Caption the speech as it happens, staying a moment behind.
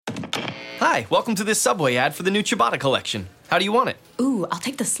Hi, welcome to this Subway ad for the new Ciabatta collection. How do you want it? Ooh, I'll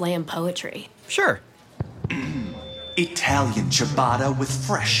take the slam poetry. Sure. Italian ciabatta with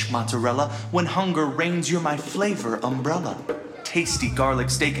fresh mozzarella. When hunger reigns, you're my flavor umbrella. Tasty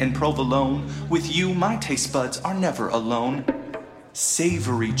garlic steak and provolone. With you, my taste buds are never alone.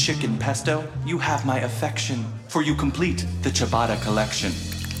 Savory chicken pesto, you have my affection. For you complete the ciabatta collection.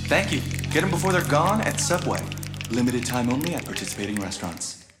 Thank you. Get them before they're gone at Subway. Limited time only at participating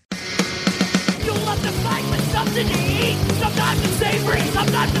restaurants. You love to fight with something to eat. Sometimes it's savory,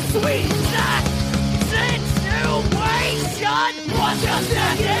 sometimes it's sweet. Snack situation. What's your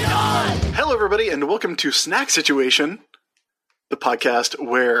second on? Hello, everybody, and welcome to Snack Situation, the podcast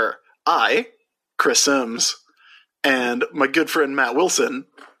where I, Chris Sims, and my good friend Matt Wilson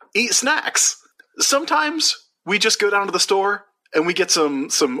eat snacks. Sometimes we just go down to the store and we get some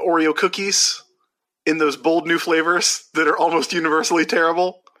Oreo cookies in those bold new flavors that are almost universally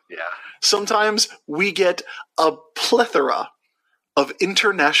terrible. Yeah. Sometimes we get a plethora of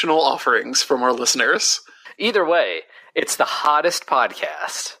international offerings from our listeners. Either way, it's the hottest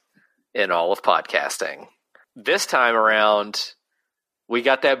podcast in all of podcasting. This time around, we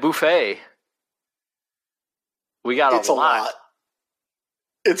got that buffet. We got It's a lot.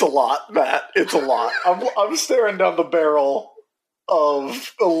 It's a lot, Matt. It's a lot. I'm staring down the barrel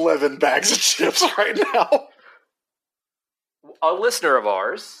of 11 bags of chips right now. A listener of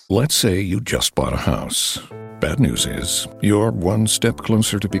ours. Let's say you just bought a house. Bad news is, you're one step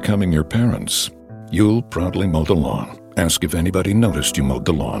closer to becoming your parents. You'll proudly mow the lawn. Ask if anybody noticed you mowed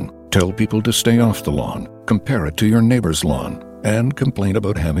the lawn. Tell people to stay off the lawn. Compare it to your neighbor's lawn. And complain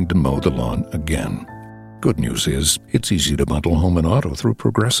about having to mow the lawn again. Good news is, it's easy to bundle home and auto through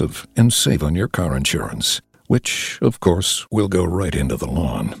Progressive and save on your car insurance, which, of course, will go right into the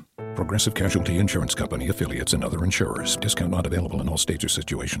lawn. Progressive Casualty Insurance Company, affiliates, and other insurers. Discount not available in all states or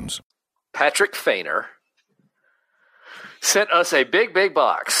situations. Patrick Feiner sent us a big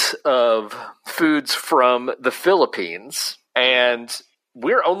box of foods from the Philippines, and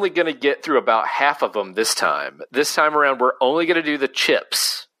we're only going to get through about half of them this time. This time around, we're only going to do the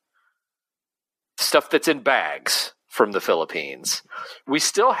chips, stuff that's in bags from the Philippines. We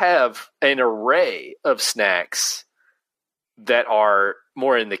still have an array of snacks that are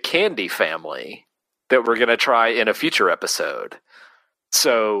more in the candy family that we're going to try in a future episode.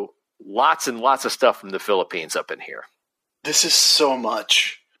 So lots and lots of stuff from the Philippines up in here. This is so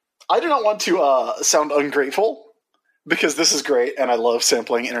much. I do not want to sound ungrateful, because this is great, and I love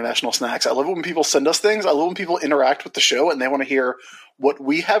sampling international snacks. I love it when people send us things. I love when people interact with the show, and they want to hear what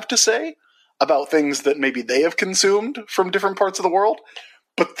we have to say about things that maybe they have consumed from different parts of the world.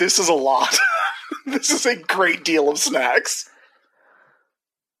 But this is a lot. This is a great deal of snacks.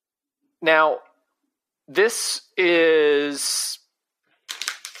 Now, this is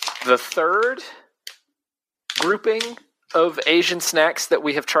the third grouping of Asian snacks that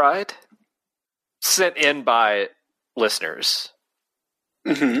we have tried, sent in by listeners.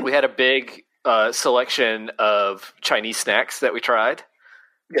 Mm-hmm. We had a big selection of Chinese snacks that we tried.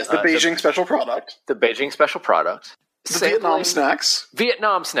 Yes, the Beijing special product. The Beijing special product. The Vietnam snacks.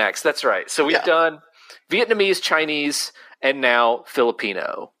 Vietnam snacks, that's right. So we've done Vietnamese, Chinese, and now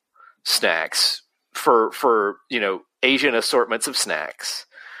Filipino snacks for Asian assortments of snacks.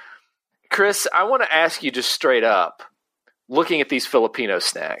 Chris, I want to ask you just straight up, looking at these Filipino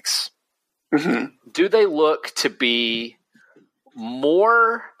snacks, do they look to be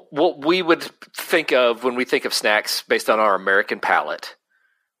more what we would think of when we think of snacks based on our American palate,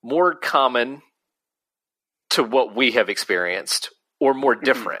 more common to what we have experienced, or more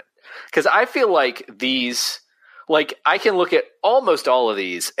different? Because I feel like these, I can look at almost all of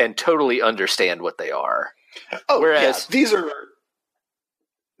these and totally understand what they are. Oh, whereas these are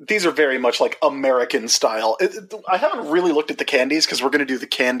very much like American style. I haven't really looked at the candies, because we're going to do the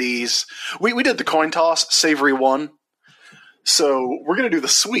candies. We did the coin toss, savory one. So we're going to do the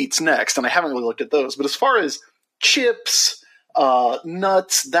sweets next, and I haven't really looked at those. But as far as chips,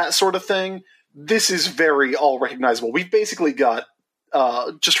 nuts, that sort of thing, this is very all recognizable. We've basically got,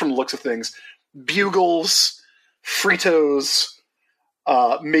 just from the looks of things, Bugles, Fritos,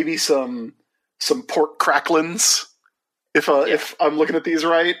 maybe some pork cracklins. If I'm looking at these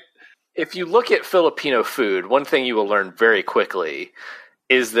right. If you look at Filipino food, one thing you will learn very quickly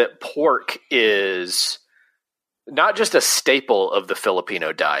is that pork is not just a staple of the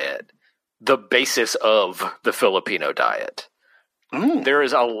Filipino diet, the basis of the Filipino diet. There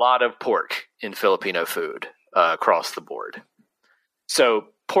is a lot of pork in Filipino food across the board. So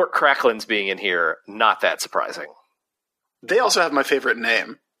pork cracklins being in here, not that surprising. They also have my favorite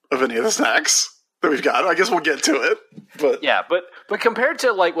name of any of the snacks. that we've got. I guess we'll get to it. But Yeah, but compared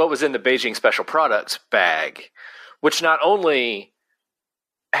to like what was in the Beijing Special Products bag, which not only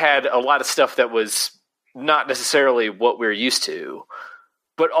had a lot of stuff that was not necessarily what we're used to,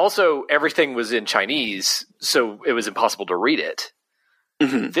 but also everything was in Chinese, so it was impossible to read it.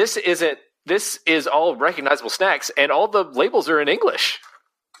 Mhm. This is all recognizable snacks, and all the labels are in English.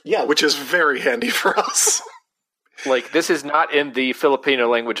 yeah, which is very handy for us. Like, this is not in the Filipino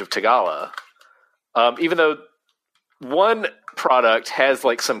language of Tagala. Even though one product has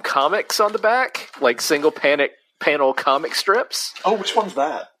like some comics on the back, like single panel comic strips. Oh, which one's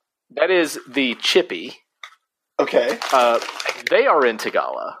that? That is the Chippy. Okay. They are in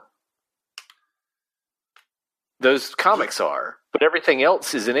Tagala. Those comics are, but everything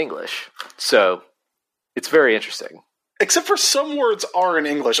else is in English. So it's very interesting. Except for some words are in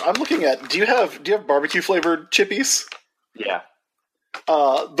English. I'm looking at. Do you have barbecue flavored chippies? Yeah.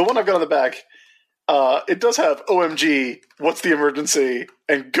 The one I've got on the back. It does have OMG, what's the emergency,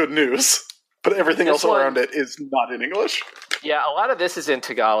 and good news. But everything This else one- around it is not in English. Yeah, a lot of this is in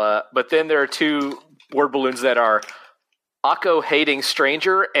Tagala, but then there are two word balloons that are Akko hating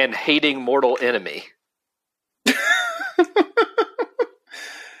stranger and hating mortal enemy.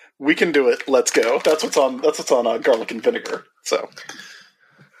 We can do it. Let's go. That's what's on garlic and vinegar.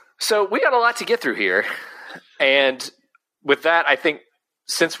 So we got a lot to get through here. And with that, I think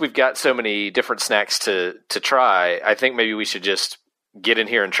since we've got so many different snacks to try, I think maybe we should just get in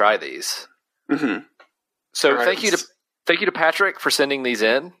here and try these. Mm-hmm. So All right, thank you to Patrick for sending these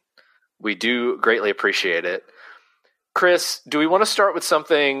in. We do greatly appreciate it. Chris, do we want to start with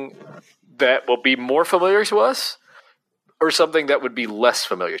something that will be more familiar to us, or something that would be less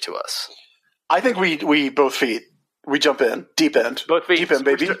familiar to us? I think we both feet. We jump in. Deep end. Both feet. Deep end,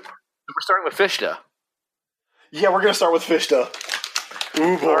 baby. We're starting with Fishta. Yeah, we're going to start with Fishta.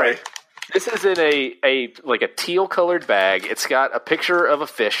 Ooh, boy. All right. This is in a teal colored bag. It's got a picture of a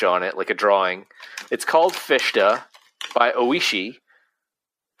fish on it, like a drawing. It's called Fishta by Oishi.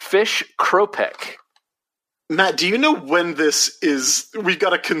 Fish Kropek. Matt, do you know when this is? We've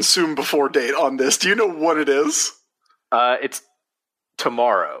got a consume before date on this. Do you know what it is? It's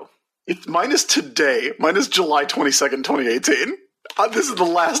tomorrow. Mine is today. Mine is July 22nd, 2018. This is the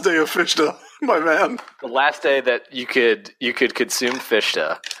last day of Fishta, my man. The last day that you could consume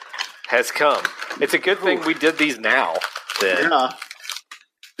Fishta has come. It's a good thing we did these now. Then. Yeah.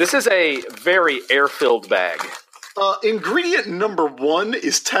 This is a very air-filled bag. Ingredient number 1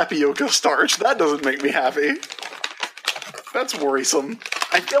 is tapioca starch. That doesn't make me happy. That's worrisome.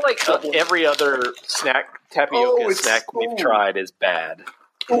 I feel like every other tapioca snack we've tried is bad.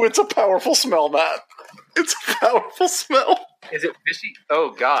 Oh, it's a powerful smell, Matt. It's a powerful smell. Is it fishy?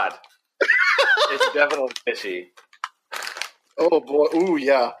 Oh, God. It's definitely fishy. Oh, boy. Ooh,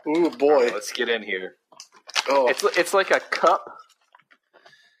 yeah. Ooh, boy. Right, let's get in here. Oh. It's like a cup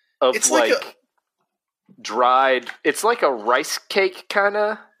of It's like like dried. It's like a rice cake kind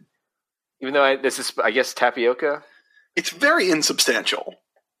of. Even though this is, I guess, tapioca. It's very insubstantial.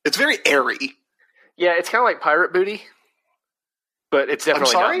 It's very airy. Yeah, it's kind of like pirate booty, but it's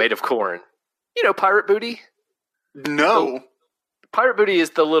definitely not made of corn. You know, pirate booty. No. Pirate booty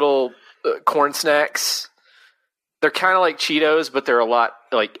is the little corn snacks. They're kind of like Cheetos, but they're a lot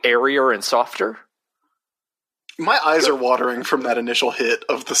like airier and softer. My eyes are watering from that initial hit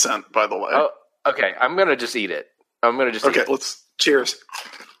of the scent, by the way. Oh, okay. I'm going to just eat it. Eat it. Let's cheers.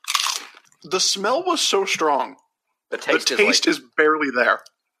 The smell was so strong. The taste, is barely there.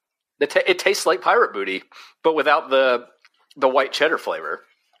 It tastes like pirate booty, but without the white cheddar flavor.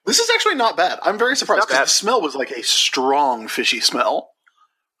 This is actually not bad. I'm very surprised Not because bad. the smell was like a strong fishy smell.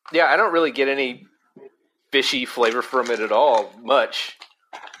 Yeah, I don't really get any fishy flavor from it at all, much.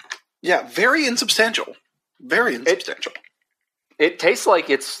 Yeah, very insubstantial. Very insubstantial. It tastes like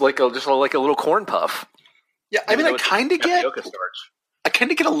it's like just like a little corn puff. Yeah, I mean, I It's kind of get tapioca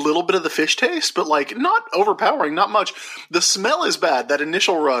starch. a little bit of the fish taste, but like not overpowering, not much. The smell is bad. That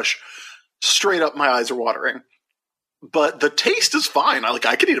initial rush, straight up, my eyes are watering. But the taste is fine.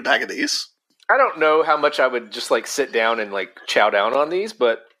 I could eat a bag of these. I don't know how much I would just like sit down and like chow down on these,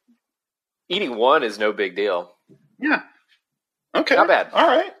 but eating one is no big deal. Yeah. Okay. Not bad. All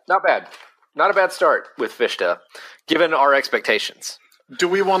right. Not bad. Not a bad start with Fishta, given our expectations. Do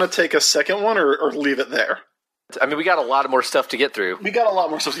we want to take a second one or leave it there? I mean, we got a lot of more stuff to get through. We got a lot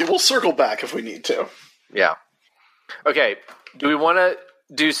more stuff. We'll circle back if we need to. Yeah. Okay. Do we want to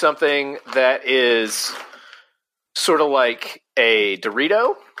do something that is sort of like a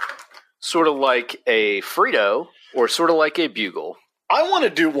Dorito, sort of like a Frito, or sort of like a Bugle? I want to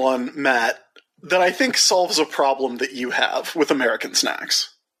do one, Matt, that I think solves a problem that you have with American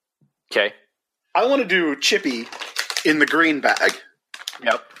snacks. Okay. I want to do Chippy in the green bag.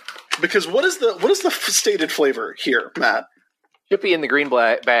 Yep. Because what is the stated flavor here, Matt? Chippy in the green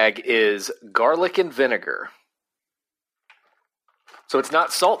bag is garlic and vinegar. So it's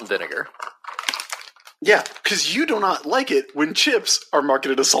not salt and vinegar. Yeah, because you do not like it when chips are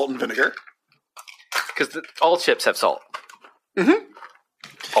marketed as salt and vinegar. Because all chips have salt. Mm-hmm.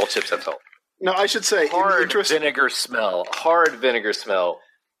 All chips have salt. Now, I should say, Hard in the interest vinegar smell. Hard vinegar smell.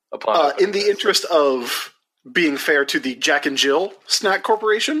 in the interest of being fair to the Jack and Jill Snack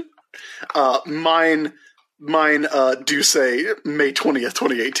Corporation, mine do say May 20th,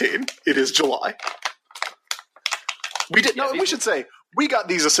 2018. It is July. We should say we got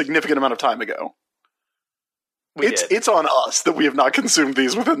these a significant amount of time ago. It's on us that we have not consumed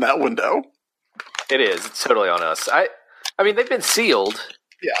these within that window. It is. It's totally on us. I mean, they've been sealed.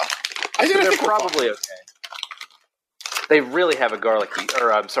 Yeah. They're probably okay. They really have a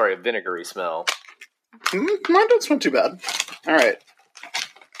a vinegary smell. Mine don't smell too bad. All right.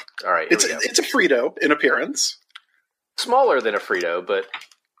 It's a Frito in appearance. Smaller than a Frito, but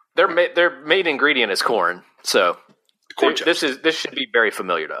their main ingredient is corn. So Corn chips. This should be very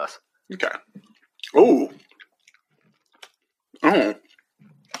familiar to us. Okay. Oh. You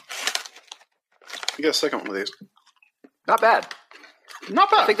got a second one of these. Not bad.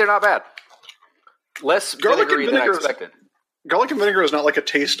 Not bad. I think they're not bad. Less vinegary than I expected. Garlic and vinegar is not like a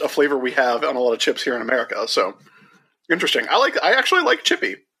flavor we have on a lot of chips here in America. So interesting. I actually like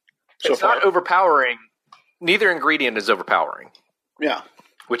Chippy. It's not overpowering. Neither ingredient is overpowering. Yeah.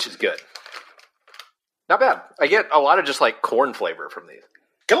 Which is good. Not bad. I get a lot of just like corn flavor from these.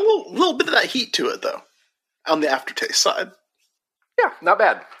 Got a little bit of that heat to it though, on the aftertaste side. Yeah, not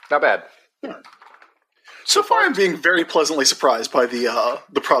bad. Not bad. Yeah. So far, I'm being very pleasantly surprised by the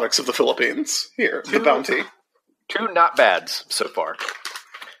products of the Philippines here. The bounty. Two not bads so far.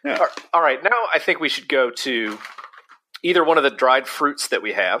 Yeah. All right, now I think we should go to either one of the dried fruits that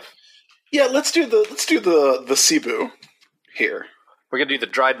we have. Yeah, let's do the Cebu here. We're gonna do the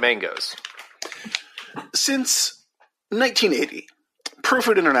dried mangoes. Since 1980,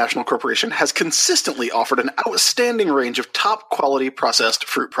 ProFood International Corporation has consistently offered an outstanding range of top-quality processed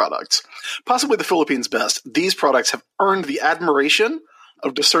fruit products. Possibly the Philippines' best, these products have earned the admiration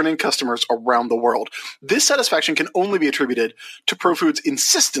of discerning customers around the world. This satisfaction can only be attributed to ProFood's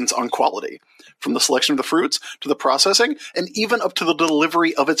insistence on quality, from the selection of the fruits to the processing and even up to the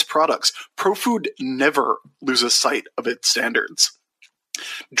delivery of its products. ProFood never loses sight of its standards.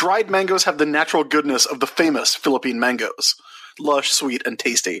 Dried mangoes have the natural goodness of the famous Philippine mangoes. Lush, sweet, and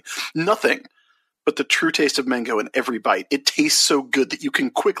tasty. Nothing but the true taste of mango in every bite. It tastes so good that you can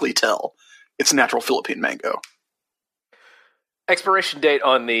quickly tell it's natural Philippine mango. Expiration date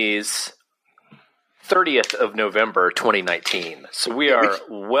on these 30th of November 2019. So we are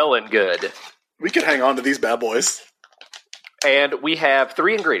well and good. We could hang on to these bad boys. And we have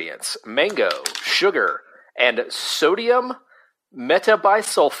 3 ingredients: mango, sugar, and sodium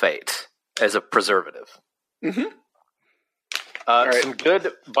metabisulfate as a preservative. Mm-hmm. Right. Some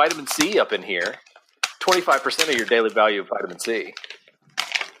good vitamin C up in here. 25% of your daily value of vitamin C.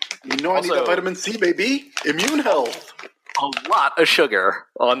 You know I need that vitamin C, baby. Immune health. A lot of sugar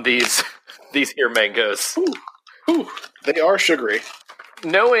on these here mangoes. Ooh, they are sugary.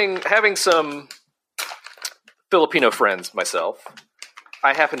 Having some Filipino friends myself,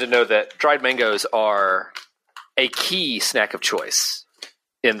 I happen to know that dried mangoes are a key snack of choice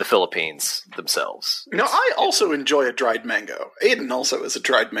in the Philippines themselves. Now, I also enjoy a dried mango. Aiden also is a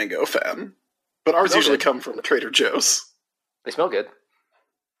dried mango fan. But ours usually come from Trader Joe's. They smell good.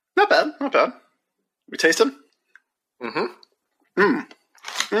 Not bad, not bad. We taste them?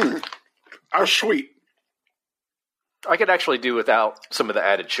 Are sweet. I could actually do without some of the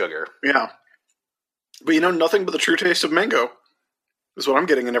added sugar. Yeah. But nothing but the true taste of mango is what I'm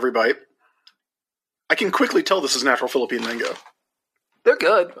getting in every bite. I can quickly tell this is natural Philippine mango. They're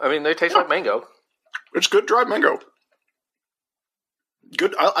good. I mean, they taste like mango. It's good dried mango.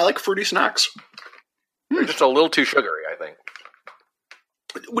 Good. I like fruity snacks. They're just a little too sugary, I think.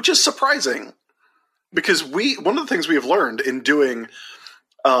 Which is surprising, because one of the things we have learned in doing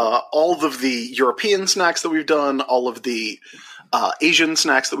all of the European snacks that we've done, all of the Asian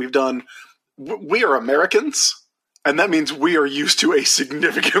snacks that we've done, we are Americans, and that means we are used to a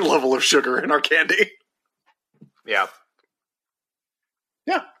significant level of sugar in our candy. Yeah.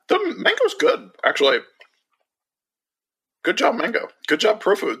 Yeah, the mango's good, actually. Good job, mango. Good job,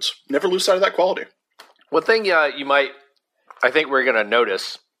 ProFoods. Never lose sight of that quality. One thing I think we're going to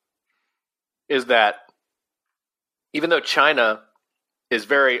notice is that even though China is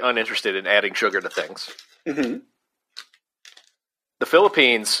very uninterested in adding sugar to things, mm-hmm. the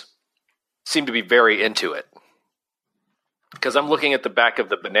Philippines seem to be very into it. Because I'm looking at the back of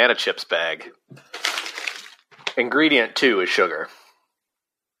the banana chips bag. Ingredient 2 is sugar.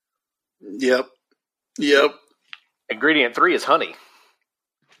 Yep. Ingredient 3 is honey.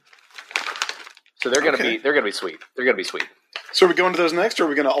 So they're going to be sweet. They're going to be sweet. So are we going to those next, or are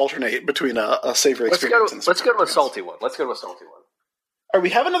we going to alternate between a savory experience and let's go to a salty one. Let's go to a salty one. All right, we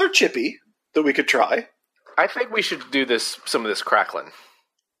have another chippy that we could try. I think we should do some of this crackling.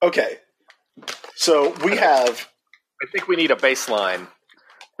 Okay. So we have... I think we need a baseline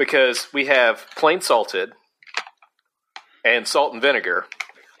because we have plain salted and salt and vinegar.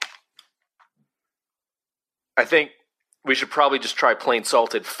 I think we should probably just try plain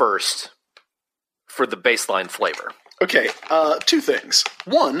salted first for the baseline flavor. Okay, two things.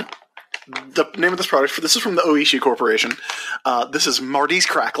 One, the name of this product, this is from the Oishi Corporation. This is Marty's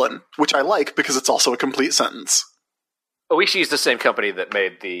Cracklin', which I like because it's also a complete sentence. Oishi is the same company that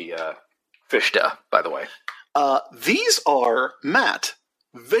made the fish da, by the way. These are, Matt,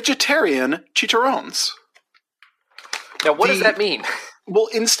 vegetarian chicharrones. Now, what does that mean? Well,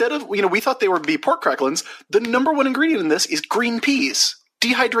 instead of, we thought they would be pork cracklins, the number one ingredient in this is green peas.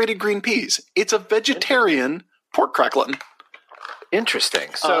 Dehydrated green peas. It's a vegetarian pork cracklin'.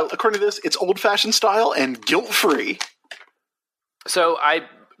 Interesting. So, according to this, it's old-fashioned style and guilt-free. So I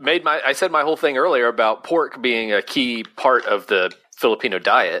said my whole thing earlier about pork being a key part of the Filipino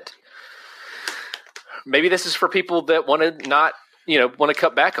diet. Maybe this is for people that want to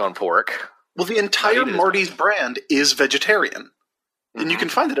cut back on pork. Well, the entire Marty's brand is vegetarian. And you can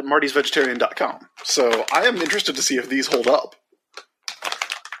find it at martysvegetarian.com. So I am interested to see if these hold up.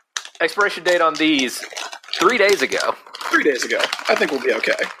 Expiration date on these, 3 days ago. 3 days ago. I think we'll be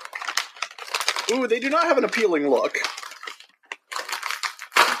okay. Ooh, they do not have an appealing look.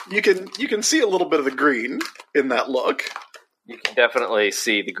 You can see a little bit of the green in that look. You can definitely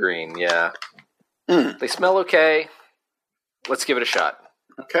see the green, yeah. They smell okay. Let's give it a shot.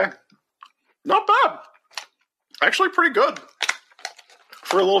 Okay. Not bad. Actually pretty good.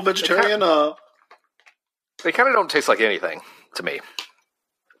 For a little vegetarian, They kind of don't taste like anything to me.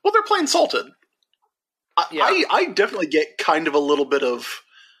 Well, they're plain salted. Yeah. I definitely get kind of a little bit of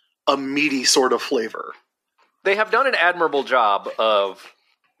a meaty sort of flavor. They have done an admirable job of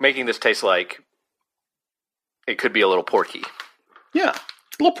making this taste like it could be a little porky. Yeah.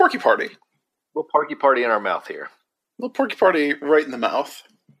 A little porky party. A little porky party in our mouth here. A little porky party right in the mouth.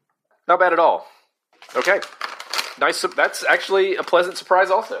 Not bad at all. Okay. Nice. That's actually a pleasant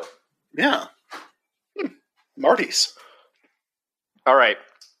surprise also. Yeah. Marty's. All right.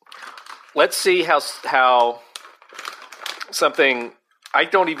 Let's see how something... I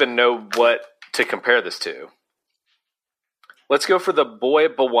don't even know what to compare this to. Let's go for the Boy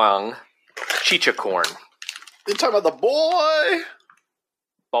Bawang Chicha Corn. You're talking about the boy?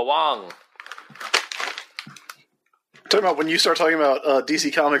 Bawang. Talking about when you start talking about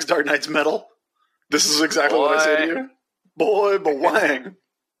DC Comics Dark Knight's Metal? This is exactly what I say to you. Boy Bawang.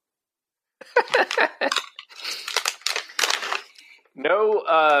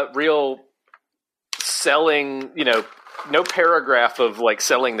 No real selling, no paragraph of like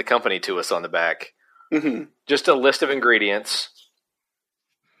selling the company to us on the back. Mm-hmm. Just a list of ingredients.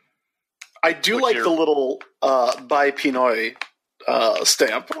 I do like the little by Pinoy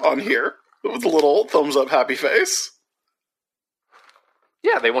stamp on here with the little thumbs up happy face.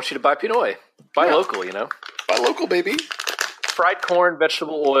 Yeah, they want you to buy Pinoy. Buy local, Buy local, baby. Fried corn,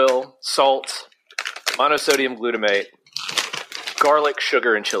 vegetable oil, salt, monosodium glutamate, garlic,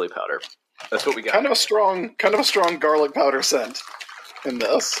 sugar, and chili powder. That's what we got. Kind of a strong garlic powder scent in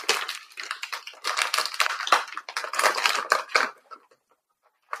this.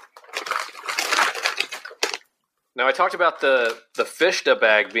 Now, I talked about the Fishta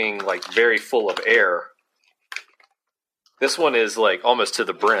bag being like very full of air. This one is like almost to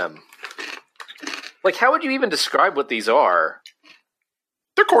the brim. Like, how would you even describe what these are?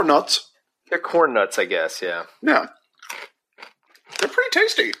 They're corn nuts. They're corn nuts, I guess, yeah. Yeah. They're pretty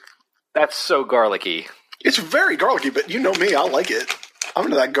tasty. That's so garlicky. It's very garlicky, but you know me, I like it. I'm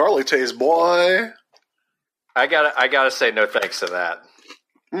into that garlic taste, boy. I gotta say no thanks to that.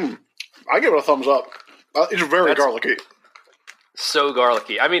 I give it a thumbs up. It's very garlicky. So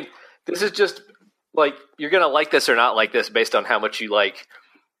garlicky. I mean, this is just like, you're gonna like this or not like this based on how much you like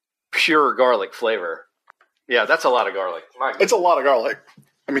pure garlic flavor. Yeah, that's a lot of garlic. It's a lot of garlic.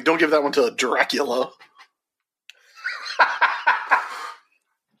 I mean, don't give that one to Dracula.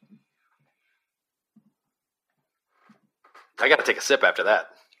 I gotta take a sip after that.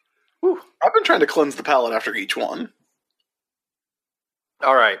 Whew. I've been trying to cleanse the palate after each one.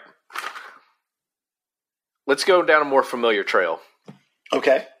 All right. Let's go down a more familiar trail.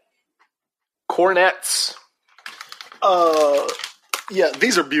 Okay. Cornets. Yeah,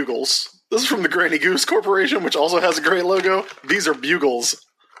 these are Bugles. This is from the Granny Goose Corporation, which also has a great logo. These are Bugles,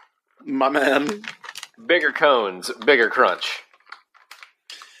 my man. Bigger cones, bigger crunch.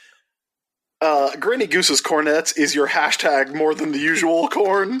 Granny Goose's Cornets is your hashtag more than the usual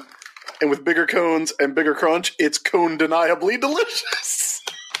corn. And with bigger cones and bigger crunch, it's cone-deniably delicious.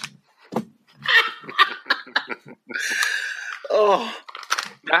 Oh.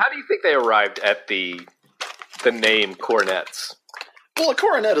 Now, how do you think they arrived at the name Cornets? Well, a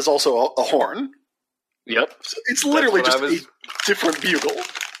coronet is also a horn. Yep. So it's literally just a different bugle.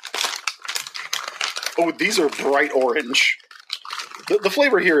 Oh, these are bright orange. The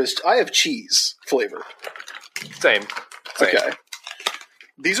flavor here is, I have cheese flavor. Same. Okay.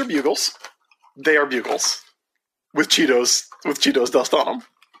 These are bugles. They are bugles. With Cheetos dust on them.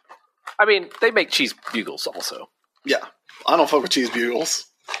 I mean, they make cheese bugles also. Yeah. I don't fuck with cheese bugles.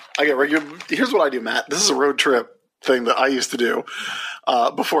 I get regular. Here's what I do, Matt. This is a road trip thing that I used to do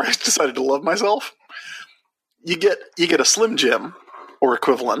before I decided to love myself. You get a Slim Jim or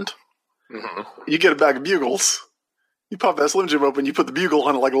equivalent. Mm-hmm. You get a bag of bugles. You pop that Slim Jim open. You put the bugle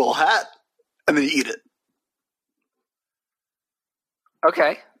on it like a little hat, and then you eat it.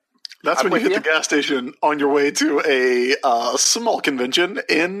 Okay. That's when you hit the gas station on your way to a small convention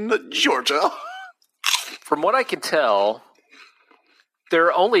in Georgia. From what I can tell, there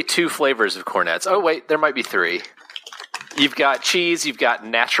are only 2 flavors of Cornets. Oh, wait, there might be 3. You've got cheese, you've got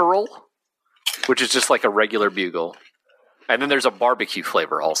natural, which is just like a regular bugle. And then there's a barbecue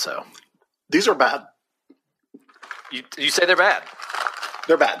flavor also. These are bad. You say they're bad?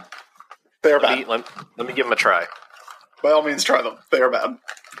 They're bad. They are bad. Let me give them a try. By all means, try them. They are bad.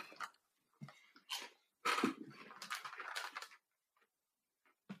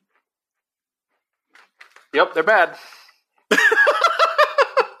 Yep, they're bad.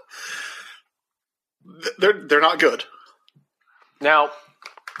 They're not good. Now,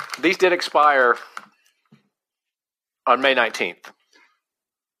 these did expire on May 19th.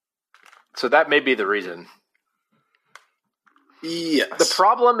 So that may be the reason. Yes. The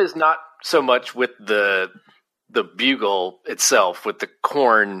problem is not so much with the bugle itself, with the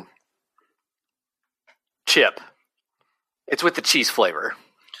corn chip. It's with the cheese flavor.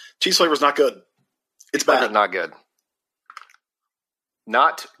 Cheese flavor is not good. It's bad. Not good.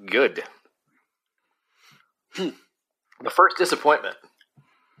 Not good. The first disappointment.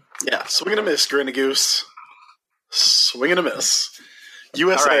 Yeah, swing and a miss, Granny Goose. Swing and a miss.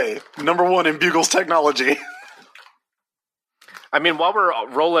 USA, right. #1 in Bugles technology. I mean, while we're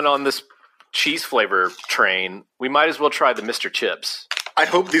rolling on this cheese flavor train, we might as well try the Mr. Chips. I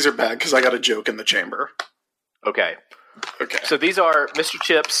hope these are bad because I got a joke in the chamber. Okay. Okay. So these are Mr.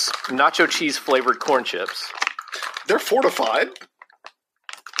 Chips nacho cheese flavored corn chips. They're fortified.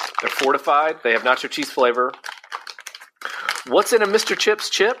 They're fortified. They have nacho cheese flavor. What's in a Mr. Chips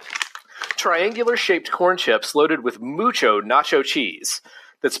chip? Triangular shaped corn chips loaded with mucho nacho cheese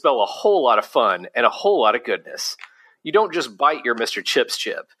that spell a whole lot of fun and a whole lot of goodness. You don't just bite your Mr. Chips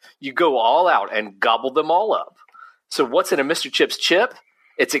chip. You go all out and gobble them all up. So what's in a Mr. Chips chip?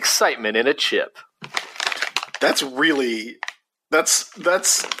 It's excitement in a chip. That's putting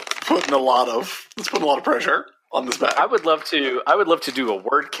a lot of pressure on this bag. I would love to do a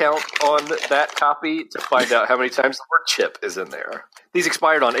word count on that copy to find out how many times the word chip is in there. These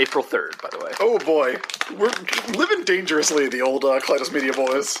expired on April 3rd, by the way. Oh boy. We're living dangerously, the old Kleidos Media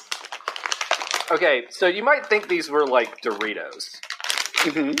boys. Okay, so you might think these were like Doritos.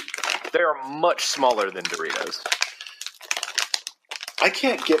 Mm-hmm. They are much smaller than Doritos. I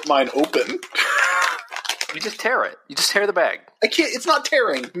can't get mine open. You just tear it. You just tear the bag. I can't. It's not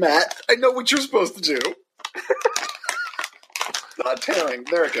tearing, Matt. I know what you're supposed to do. Not tearing.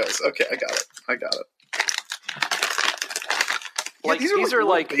 There it goes. Okay, I got it. Like, yeah, these are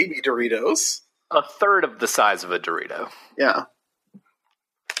like baby Doritos. A third of the size of a Dorito. Yeah.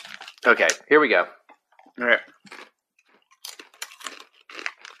 Okay, here we go. All right.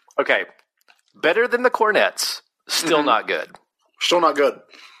 Okay. Better than the Cornets. Still not good. Still not good.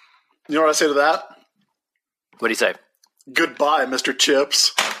 You know what I say to that? What do you say? Goodbye, Mr.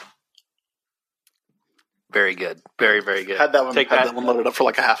 Chips. Very good. Very, very good. Had that one loaded up for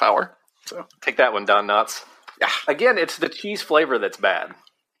like a half hour. So take that one, Don Knotts. Yeah. Again, it's the cheese flavor that's bad.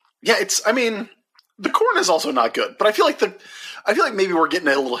 Yeah, the corn is also not good, but I feel like maybe we're getting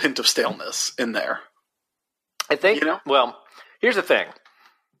a little hint of staleness in there. I think, well, here's the thing.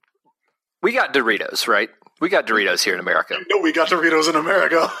 We got Doritos, right? We got Doritos here in America. No, we got Doritos in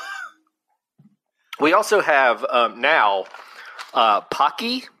America. We also have now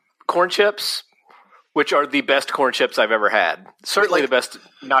Pocky corn chips, which are the best corn chips I've ever had. Certainly Like- the best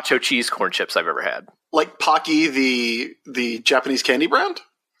nacho cheese corn chips I've ever had. Like Pocky, the Japanese candy brand?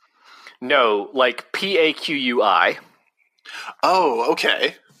 No, like PAQUI, Oh,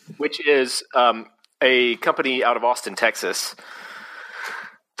 okay. which is a company out of Austin, Texas,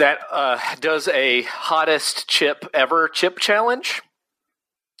 that does a hottest chip ever chip challenge.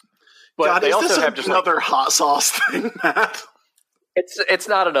 But God, they is also this have just another hot sauce thing, Matt? it's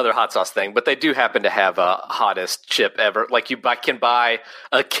not another hot sauce thing, but they do happen to have a hottest chip ever. Like can buy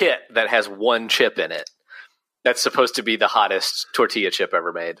a kit that has one chip in it. That's supposed to be the hottest tortilla chip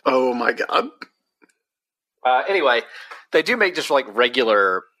ever made. Oh my god. Anyway, they do make just like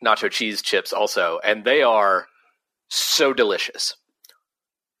regular nacho cheese chips also, and they are so delicious.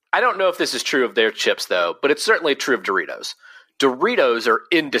 I don't know if this is true of their chips though, but it's certainly true of Doritos. Doritos are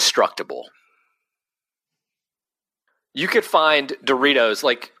indestructible. You could find Doritos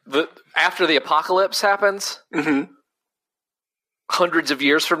like after the apocalypse happens, Mm-hmm. hundreds of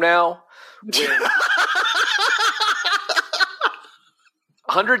years from now,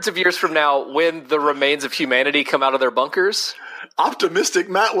 when the remains of humanity come out of their bunkers. Optimistic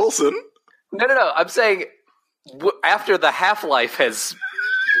Matt Wilson. No. I'm saying after the half-life has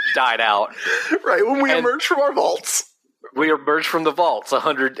died out, Right, when we And- emerge from our vaults. we emerge from the vaults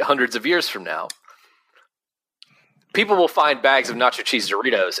hundreds of years from now. People will find bags of nacho cheese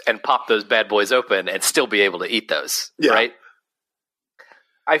Doritos and pop those bad boys open and still be able to eat those, Yeah. right?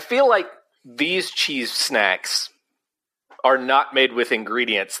 I feel like these cheese snacks are not made with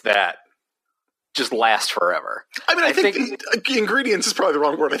ingredients that just last forever. I mean, I think think- the ingredients is probably the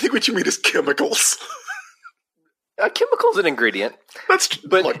wrong word. I think what you mean is chemicals. A chemical's an ingredient,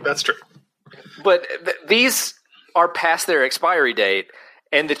 Look, that's true. but these are past their expiry date,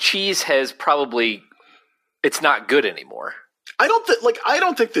 and the cheese has probably it's not good anymore. I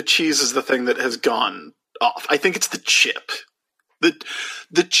don't think the cheese is the thing that has gone off. I think it's the chip.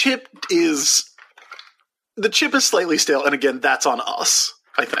 The chip is slightly stale, and again, that's on us,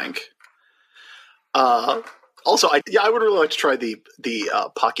 I think. Also, I would really like to try the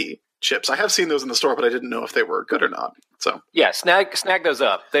Pocky chips. I have seen those in the store, but I didn't know if they were good or not. So Yeah, snag those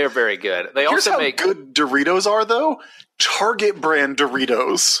up. They are very good. They here's also how make good Doritos are, though. Target brand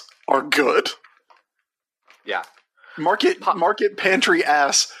Doritos are good. yeah. Market pantry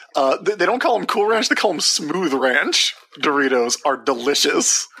ass. They don't call them Cool Ranch; they call them Smooth Ranch. Doritos are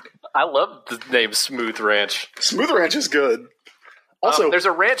delicious. I love the name Smooth Ranch. Smooth Ranch is good. Also, There's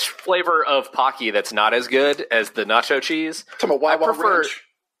a ranch flavor of Pocky that's not as good as the nacho cheese. talking about Wild Ranch.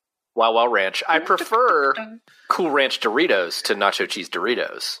 Wow Wow Ranch. I prefer Cool Ranch Doritos to nacho cheese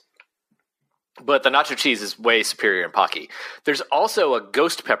Doritos. But the nacho cheese is way superior in Pocky. There's also a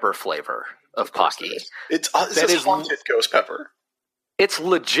ghost pepper flavor of Pocky. It's That is haunted ghost pepper. It's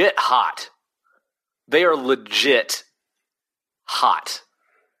legit hot. They are legit hot.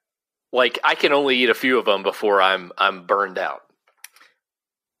 Like, I can only eat a few of them before I'm burned out.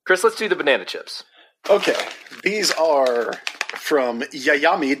 Chris, let's do the banana chips. Okay, these are from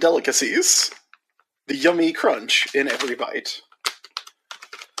Yayami Delicacies. The yummy crunch in every bite.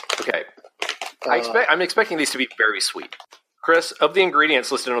 Okay. I'm expecting these to be very sweet. Chris, of the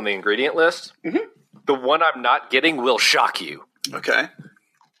ingredients listed on the ingredient list, the one I'm not getting will shock you. Okay.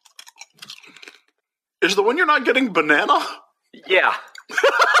 Is the one you're not getting banana? Yeah.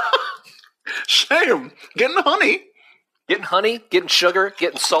 Shame. Getting honey. Getting honey, getting sugar,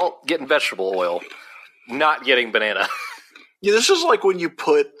 getting salt, getting vegetable oil. Not getting banana. Yeah, this is like when you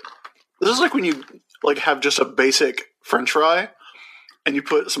have just a basic French fry and you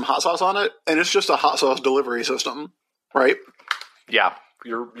put some hot sauce on it, and it's just a hot sauce delivery system, right? Yeah,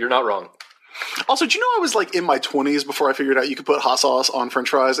 you're not wrong. Also, do you know I was like in my 20s before I figured out you could put hot sauce on French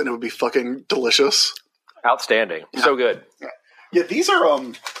fries and it would be fucking delicious? Outstanding. So good. Yeah, these are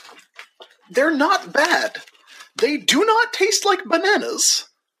they're not bad. They do not taste like bananas.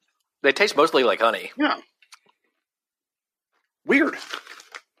 They taste mostly like honey. Yeah. Weird.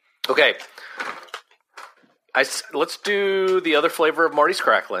 Okay. Let's do the other flavor of Marty's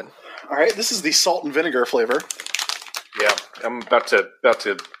Cracklin'. All right, this is the salt and vinegar flavor. Yeah, I'm about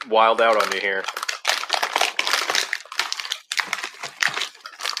to wild out on you here.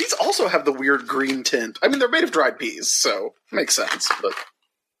 These also have the weird green tint. I mean, they're made of dried peas, so makes sense. But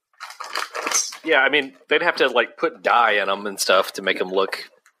Yeah, I mean, they'd have to like put dye in them and stuff to make them look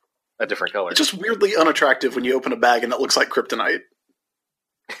a different color. it's just weirdly unattractive when you open a bag and it looks like kryptonite.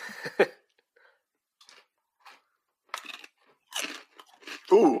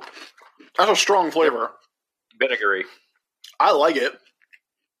 Ooh, that's a strong flavor. vinegary. I like it.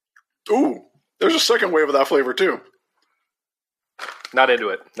 Ooh, there's a second wave of that flavor too. Not into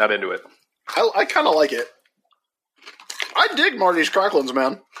it. Not into it. I kind of like it. I dig Marty's Cracklins,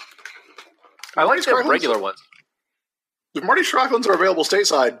 man. I like Marty's the Cracklins- regular ones. If Marty's Cracklins are available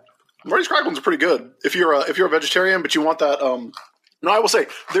stateside, Marty's Cracklins are pretty good. If you're a vegetarian, but you want that, no, I will say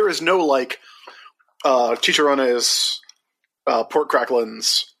there is no like chicharrones, pork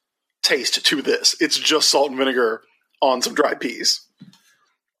cracklins taste to this. It's just salt and vinegar on some dried peas.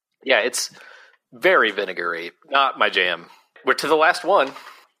 Yeah, it's very vinegary. Not my jam. We're to the last one.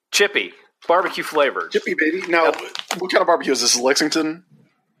 Chippy. Barbecue flavored. Chippy, baby. Now, what kind of barbecue is this? Lexington?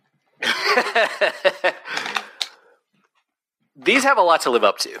 These have a lot to live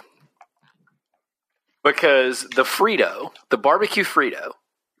up to. Because the Frito, the barbecue Frito,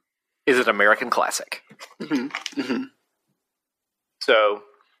 is an American classic. Mm-hmm. Mm-hmm. So,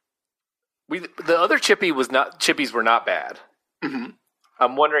 the other chippies were not bad. Mm-hmm.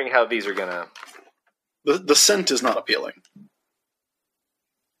 I'm wondering how these are gonna. The scent is not appealing.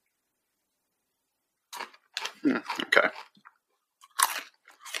 Okay.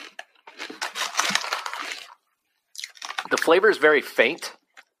 The flavor is very faint,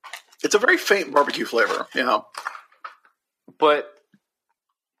 It's a very faint barbecue flavor. Yeah. but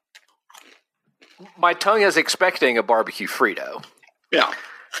my tongue is expecting a barbecue Frito, Yeah.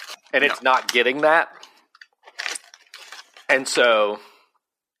 and it's not getting that. And so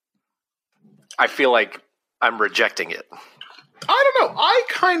I feel like I'm rejecting it. I don't know. I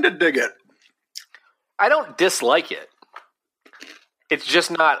kind of dig it. I don't dislike it. It's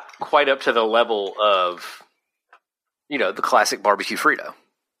just not quite up to the level of, the classic barbecue Frito.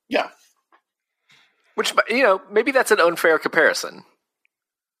 Yeah. Which, maybe that's an unfair comparison.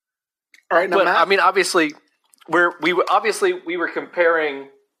 All right. Now, But Matt, I mean, obviously, we were comparing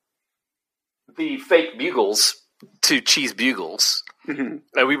the fake bugles to cheese bugles, and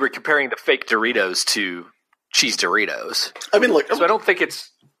we were comparing the fake Doritos to cheese Doritos. I mean, look. So I don't think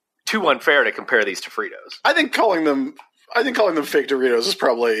it's too unfair to compare these to Fritos. I think calling them fake Doritos is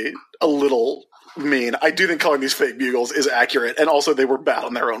probably a little mean. I do think calling these fake bugles is accurate, and also they were bad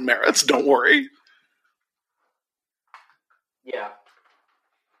on their own merits. Don't worry. Yeah.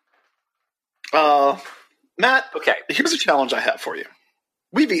 Matt, Okay. here's a challenge I have for you.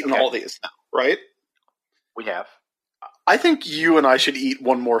 We've eaten all these now, right? We have. I think you and I should eat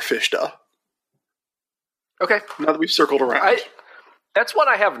one more fish duh. Okay. Now that we've circled around. That's one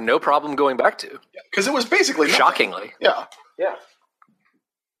I have no problem going back to. Because it was basically nothing. Shockingly. Yeah. Yeah.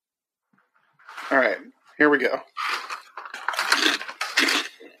 All right. Here we go.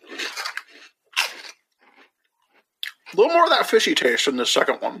 A little more of that fishy taste in the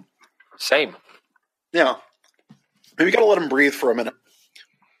second one. Same. Yeah. Maybe you gotta let them breathe for a minute.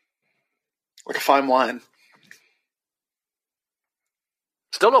 Like a fine wine.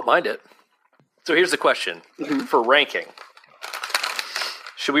 Still don't mind it. So here's the question for ranking.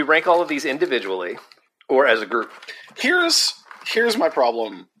 Should we rank all of these individually or as a group? Here's my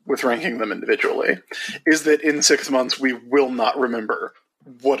problem with ranking them individually, is that in 6 months we will not remember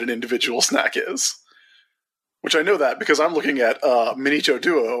what an individual snack is. Which I know that because I'm looking at Minicho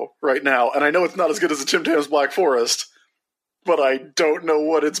Duo right now, and I know it's not as good as the Tim Tams Black Forest, but I don't know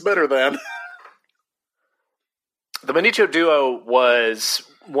what it's better than. The Minicho Duo was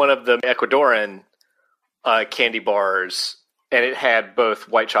one of the Ecuadorian candy bars, and it had both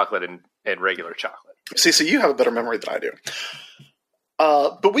white chocolate and regular chocolate. See, so you have a better memory than I do.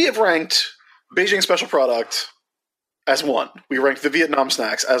 But we have ranked Beijing Special Product as one. We ranked the Vietnam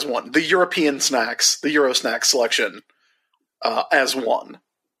snacks as one. The European snacks, the Euro snack selection, as one.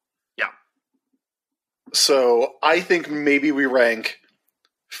 Yeah. So I think maybe we rank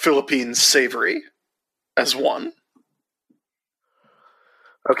Philippines Savory as one.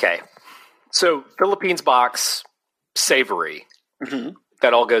 Okay. So Philippines box, savory. Mm-hmm.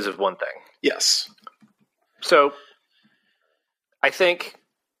 That all goes as one thing. Yes. So I think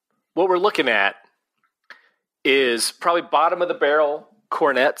what we're looking at is probably bottom of the barrel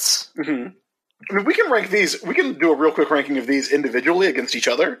cornets. Mm-hmm. I mean, we can rank these. We can do a real quick ranking of these individually against each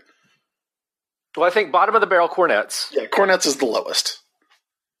other. Well, I think bottom of the barrel cornets. Yeah, cornets is the lowest.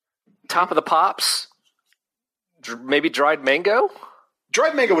 Top of the pops, maybe dried mango.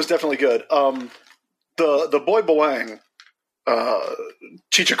 Dried mango was definitely good. The Boy Boang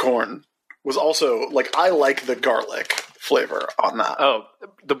chicha corn was also I like the garlic flavor on that. Oh,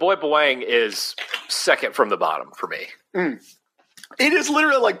 the Boy Boang is second from the bottom for me. It is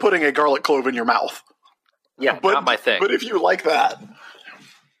literally like putting a garlic clove in your mouth. Yeah, But, not my thing. But if you like that,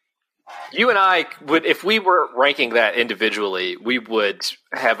 You and I would, if we were ranking that individually, we would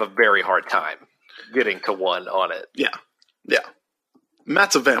have a very hard time getting to one on it. yeah.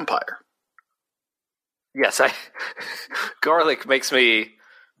 Matt's a vampire. Yes, garlic makes me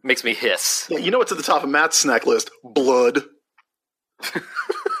Makes me hiss. Yeah, you know what's at the top of Matt's snack list? Blood. You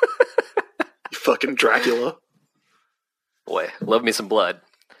fucking Dracula. Boy, love me some blood.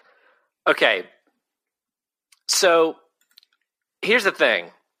 Okay. So, here's the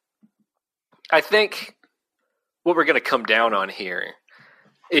thing. I think what we're going to come down on here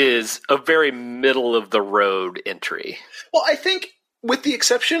is a very middle-of-the-road entry. Well, I think, with the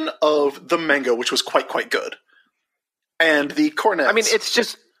exception of the mango, which was quite good, and the cornets... I mean, it's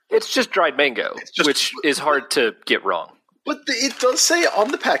just dried mango, which is hard to get wrong. But it does say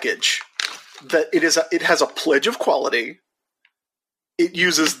on the package that it has a pledge of quality. It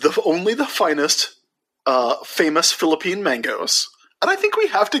uses only the finest, famous Philippine mangoes. And I think we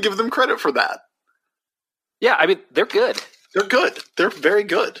have to give them credit for that. Yeah, I mean, they're good. They're good. They're very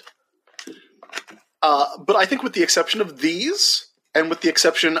good. But I think with the exception of these, and with the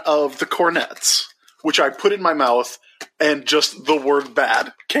exception of the cornets, which I put in my mouth, and just the word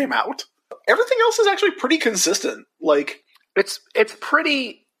bad came out, everything else is actually pretty consistent. Like, it's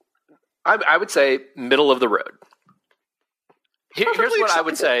pretty, I would say, middle of the road. Here's what I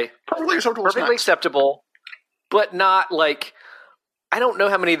would say. Perfectly acceptable. Perfectly acceptable, but not like, I don't know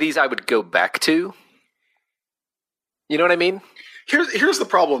how many of these I would go back to. You know what I mean? Here's the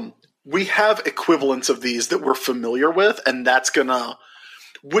problem. We have equivalents of these that we're familiar with, and that's gonna...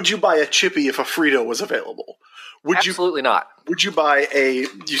 Would you buy a Chippy if a Frito was available? Absolutely not. Would you buy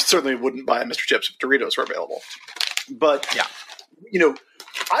you certainly wouldn't buy a Mr. Chips if Doritos were available. But, yeah,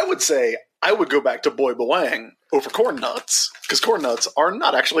 I would say I would go back to Boy Bawang over Corn Nuts, because Corn Nuts are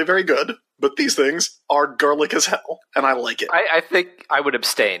not actually very good, but these things are garlic as hell, and I like it. I think I would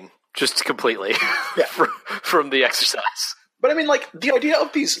abstain just completely from the exercise. But I mean, like, the idea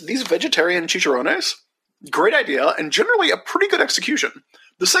of these vegetarian chicharrones, great idea, and generally a pretty good execution.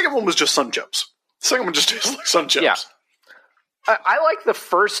 The second one was just Sun Chips. The second one just tastes like Sun Chips. Yeah. I like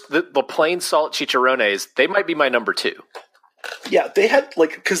the plain salt chicharrones. They might be my number 2. Yeah, they had,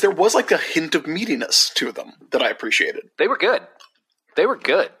 because there was, a hint of meatiness to them that I appreciated. They were good.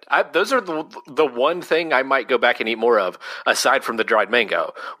 Those are the one thing I might go back and eat more of, aside from the dried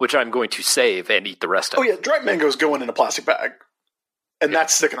mango, which I'm going to save and eat the rest of. Oh, yeah, dried mango's going in a plastic bag. And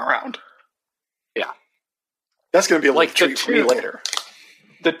that's sticking around. Yeah. That's going to be a little treat for me later.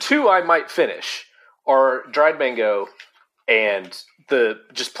 The 2 I might finish are dried mango and the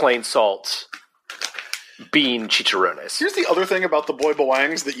just plain salt bean chicharrones. Here's the other thing about the Boy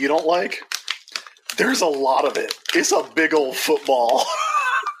Bawangs that you don't like. There's a lot of it. It's a big old football.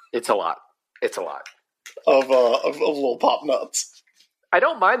 It's a lot. Of little pop nuts. I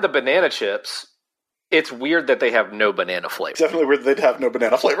don't mind the banana chips. It's weird that they have no banana flavor. It's definitely weird they'd have no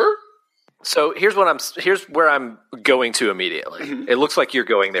banana flavor. So here's where I'm going to immediately. Mm-hmm. It looks like you're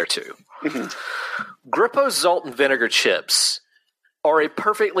going there too. Mm-hmm. Grippo's salt and vinegar chips are a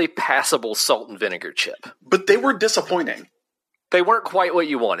perfectly passable salt and vinegar chip. But they were disappointing. They weren't quite what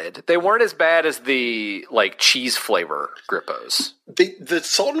you wanted. They weren't as bad as the cheese flavor Grippos. The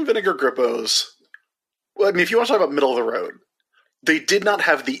salt and vinegar Grippos, well, I mean, if you want to talk about middle of the road, they did not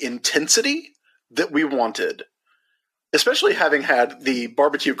have the intensity that we wanted, especially having had the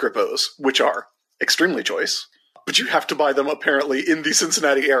barbecue Grippos, which are extremely choice, but you have to buy them apparently in the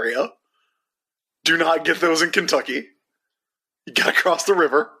Cincinnati area. Do not get those in Kentucky. You gotta cross the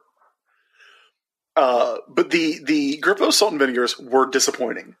river. But the Grippo salt and vinegars were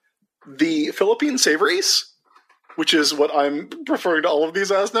disappointing. The Philippine savories, which is what I'm referring to all of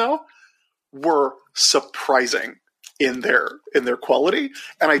these as now, were surprising in their quality.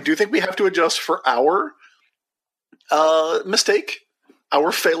 And I do think we have to adjust for our mistake,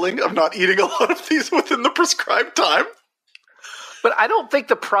 our failing of not eating a lot of these within the prescribed time. But I don't think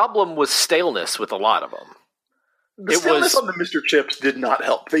the problem was staleness with a lot of them. The staleness on the Mr. Chips did not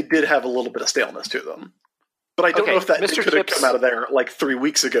help. They did have a little bit of staleness to them. But I don't know if that could have come out of there 3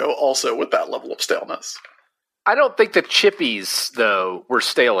 weeks ago also with that level of staleness. I don't think the Chippies, though, were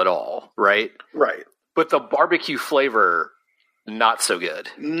stale at all, right? Right. But the barbecue flavor, not so good.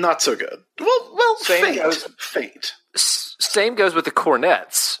 Not so good. Well, faint. Same goes with the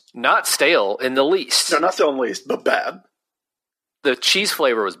cornets. Not stale in the least. No, not stale in the least, but bad. The cheese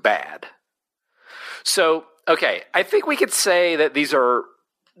flavor was bad. So, okay, I think we could say that these are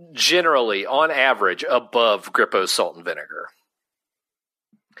generally, on average, above Grippo's salt and vinegar.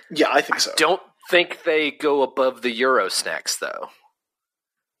 Yeah, I think so. Don't think they go above the Euro snacks, though,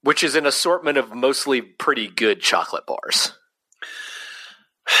 which is an assortment of mostly pretty good chocolate bars.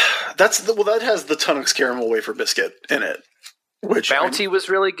 That has the Tunnocks caramel wafer biscuit in it. Which Bounty was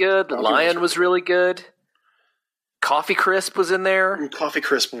really good. Lion was really good. Coffee Crisp was in there. Coffee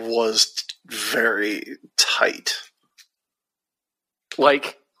Crisp was very tight.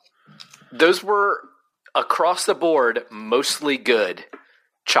 those were across the board mostly good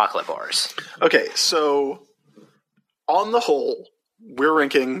chocolate bars. Okay, so on the whole, we're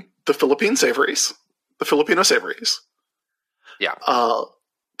ranking the Filipino savories. Yeah.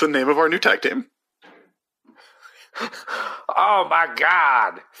 The name of our new tag team. Oh my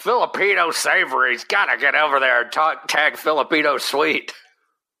God! Filipino Savory's gotta get over there and tag Filipino Sweet.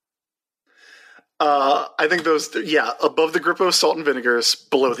 I think those, above the Grippo salt and vinegars,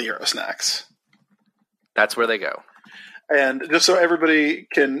 below the Euro Snacks. That's where they go. And just so everybody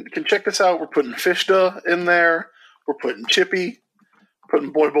can check this out, we're putting Fishta in there. We're putting Chippy,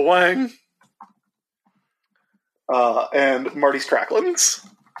 putting Boy Bawang, and Marty's Cracklins,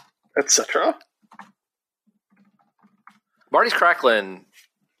 etc. Marty's Cracklin,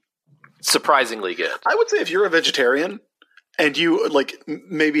 surprisingly good. I would say if you're a vegetarian and you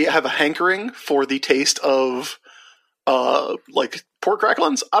maybe have a hankering for the taste of pork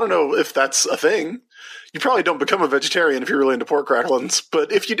cracklins, I don't know if that's a thing. You probably don't become a vegetarian if you're really into pork cracklins,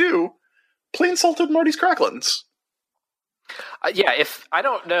 but if you do, plain salted Marty's Cracklins. If I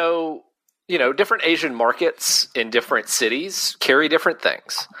don't know, different Asian markets in different cities carry different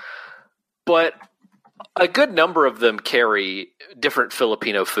things, but a good number of them carry different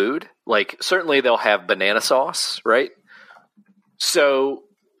Filipino food. Like, certainly they'll have banana sauce, right? So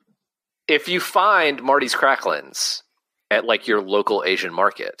if you find Marty's Cracklins at your local Asian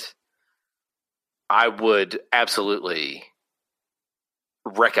market, I would absolutely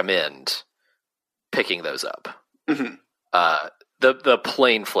recommend picking those up. Mm-hmm. The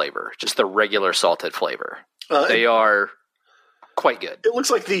plain flavor, just the regular salted flavor. They are quite good. It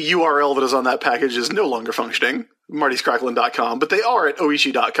looks like the URL that is on that package is no longer functioning, martyscracklin.com, but they are at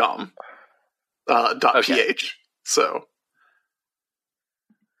oishi.com .ph. So,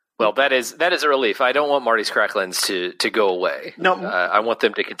 well, that is a relief. I don't want Marty's Cracklins to go away. No, I want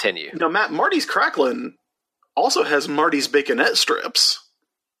them to continue. No, Matt, Marty's Cracklin also has Marty's Baconette strips.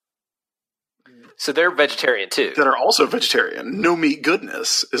 So they're vegetarian too. That are also vegetarian. No meat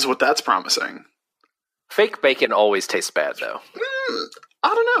goodness is what that's promising. Fake bacon always tastes bad, though.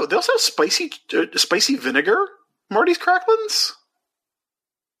 I don't know. They also have spicy vinegar Marty's Cracklins.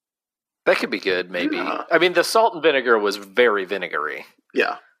 That could be good, maybe. Yeah. I mean, the salt and vinegar was very vinegary.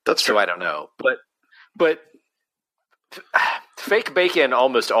 Yeah, that's true. So I don't know, but fake bacon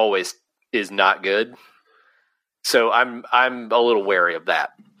almost always is not good. So I'm a little wary of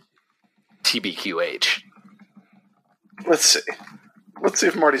that. TBQH. Let's see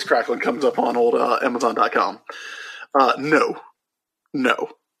if Marty's Cracklin comes up on old Amazon.com. No.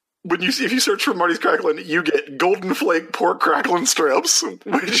 If you search for Marty's Cracklin, you get Golden Flake pork cracklin strips,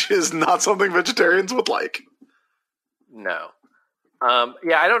 which is not something vegetarians would like. No.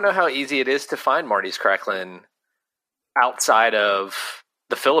 I don't know how easy it is to find Marty's Cracklin outside of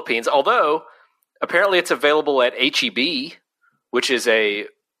the Philippines, although apparently it's available at H-E-B, which is a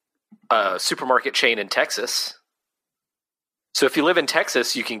supermarket chain in Texas. So if you live in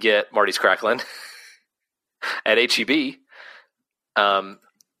Texas, you can get Marty's Cracklin at H-E-B. Again,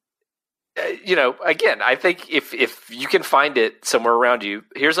 I think if you can find it somewhere around you,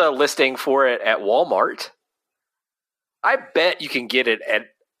 here's a listing for it at Walmart. I bet you can get it at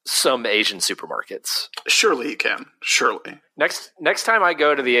some Asian supermarkets. Surely you can. Surely. Next time I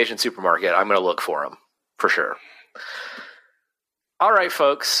go to the Asian supermarket, I'm going to look for them for sure. All right,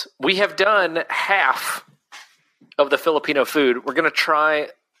 folks, we have done half of the Filipino food. We're going to try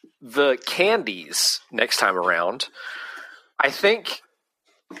the candies next time around. I think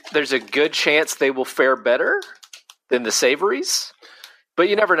there's a good chance they will fare better than the savories, but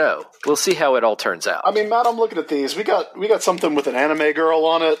you never know. We'll see how it all turns out. I mean, Matt, I'm looking at these. We got something with an anime girl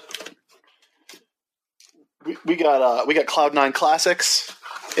on it. We got Cloud9 Classics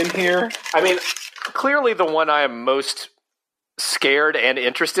in here. I mean, clearly the one I am most scared and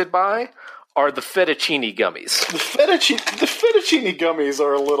interested by are the fettuccine gummies. The fettuccine gummies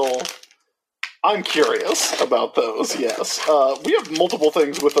are a little... I'm curious about those, yes. We have multiple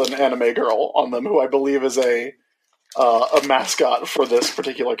things with an anime girl on them, who I believe is a mascot for this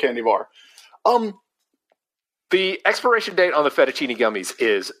particular candy bar. The expiration date on the fettuccine gummies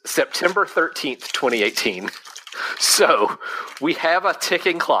is September 13th, 2018. So we have a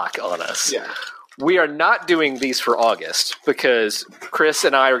ticking clock on us. Yeah. We are not doing these for August because Chris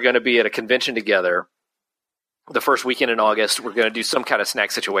and I are going to be at a convention together the first weekend in August. We're going to do some kind of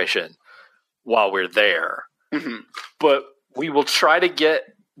snack situation while we're there. Mm-hmm. But we will try to get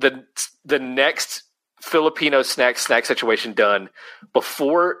the next Filipino snack situation done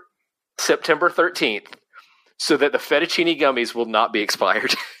before September 13th so that the fettuccine gummies will not be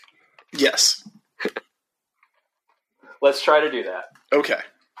expired. Yes. Let's try to do that. Okay.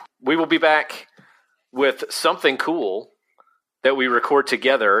 We will be back with something cool that we record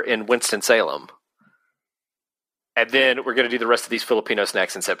together in Winston-Salem. And then we're going to do the rest of these Filipino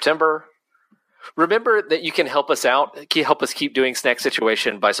snacks in September. Remember that you can help us out, help us keep doing Snack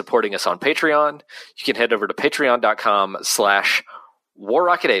Situation by supporting us on Patreon. You can head over to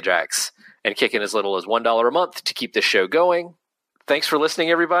patreon.com/WarRocketAjax and kick in as little as $1 a month to keep this show going. Thanks for listening,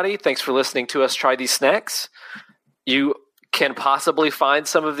 everybody. Thanks for listening to us try these snacks. You can possibly find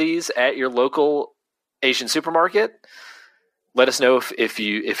some of these at your local Asian supermarket. Let us know if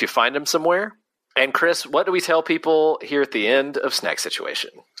you find them somewhere. And Chris, what do we tell people here at the end of Snack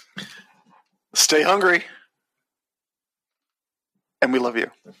Situation? Stay hungry. And we love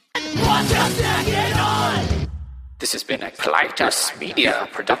you. This has been a Politus Media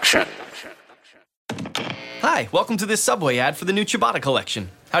production. Hi, welcome to this Subway ad for the new Ciabatta collection.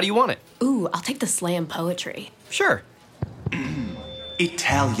 How do you want it? Ooh, I'll take the slam poetry. Sure.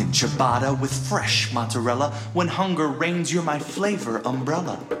 Italian ciabatta with fresh mozzarella. When hunger reigns, you're my flavor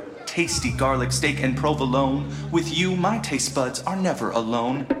umbrella. Tasty garlic steak and provolone. With you, my taste buds are never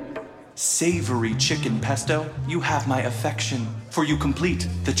alone. Savory chicken pesto, you have my affection, for you complete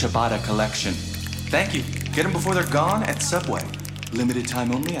the Ciabatta collection. Thank you. Get them before they're gone at Subway. Limited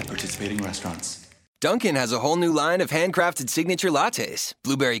time only at participating restaurants. Dunkin' has a whole new line of handcrafted signature lattes.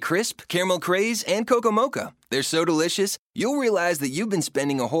 Blueberry Crisp, Caramel Craze, and Cocoa Mocha. They're so delicious, you'll realize that you've been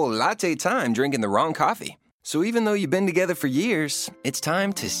spending a whole latte time drinking the wrong coffee. So even though you've been together for years, it's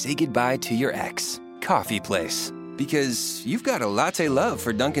time to say goodbye to your ex, Coffee Place. Because you've got a latte love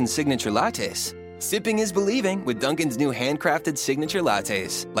for Dunkin's signature lattes. Sipping is believing with Dunkin's new handcrafted signature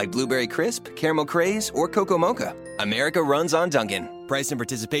lattes, like Blueberry Crisp, Caramel Craze, or Cocoa Mocha. America runs on Dunkin'. Price and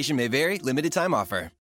participation may vary. Limited time offer.